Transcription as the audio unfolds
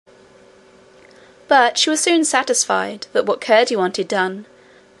But she was soon satisfied that what Curdie wanted done,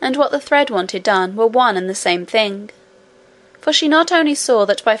 and what the thread wanted done, were one and the same thing, for she not only saw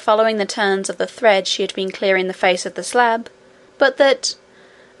that by following the turns of the thread she had been clearing the face of the slab, but that,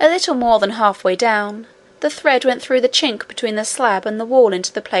 a little more than half-way down, the thread went through the chink between the slab and the wall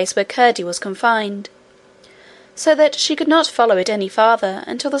into the place where Curdie was confined, so that she could not follow it any farther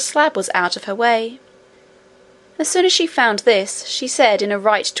until the slab was out of her way. As soon as she found this, she said in a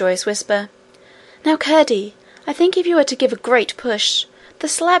right joyous whisper, "Now, Curdie, I think if you were to give a great push, the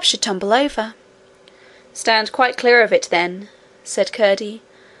slab should tumble over." "Stand quite clear of it, then," said Curdie,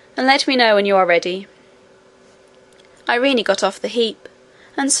 "and let me know when you are ready." Irene got off the heap,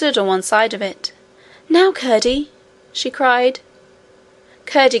 and stood on one side of it. "Now, Curdie!" she cried.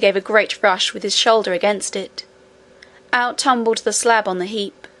 Curdie gave a great rush with his shoulder against it. Out tumbled the slab on the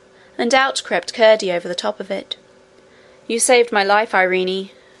heap, and out crept Curdie over the top of it. "You saved my life,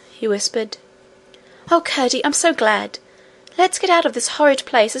 Irene," he whispered. "Oh, Curdie, I'm so glad! Let's get out of this horrid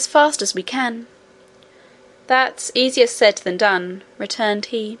place as fast as we can." "That's easier said than done," returned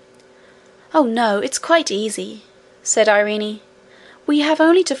he. "Oh no, it's quite easy," said Irene. "We have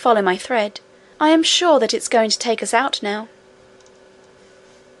only to follow my thread. I am sure that it's going to take us out now."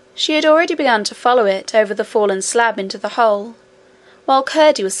 She had already begun to follow it over the fallen slab into the hole, while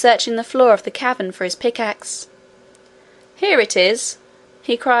Curdie was searching the floor of the cavern for his pickaxe. "Here it is,"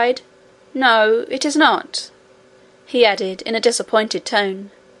 he cried. "No, it is not," he added in a disappointed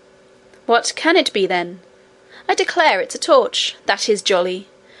tone. "What can it be, then? I declare it's a torch. That is jolly.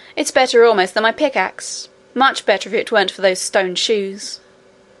 It's better almost than my pickaxe. Much better if it weren't for those stone shoes,"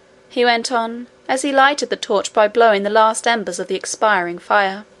 he went on, as he lighted the torch by blowing the last embers of the expiring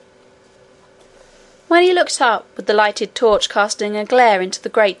fire. When he looked up, with the lighted torch casting a glare into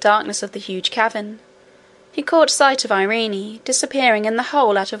the great darkness of the huge cavern, he caught sight of Irene disappearing in the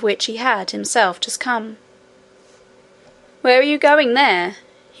hole out of which he had himself just come. "Where are you going there?"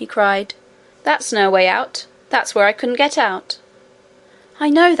 he cried. "That's no way out. That's where I couldn't get out." "I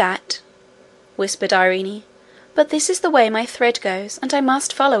know that," whispered Irene, "but this is the way my thread goes, and I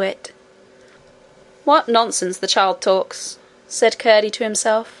must follow it." "What nonsense the child talks," said Curdie to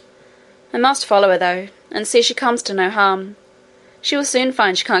himself. "I must follow her, though, and see she comes to no harm. She will soon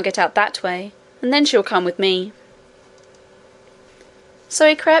find she can't get out that way, and then she will come with me." So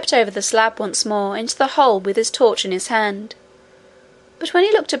he crept over the slab once more into the hole with his torch in his hand, but when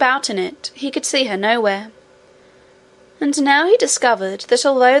he looked about in it, he could see her nowhere. And now he discovered that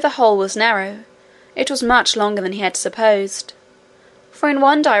although the hole was narrow, it was much longer than he had supposed, for in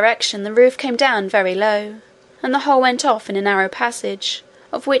one direction the roof came down very low, and the hole went off in a narrow passage,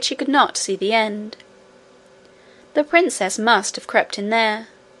 of which he could not see the end. The princess must have crept in there.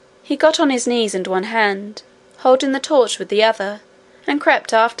 He got on his knees and one hand, holding the torch with the other, and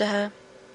crept after her.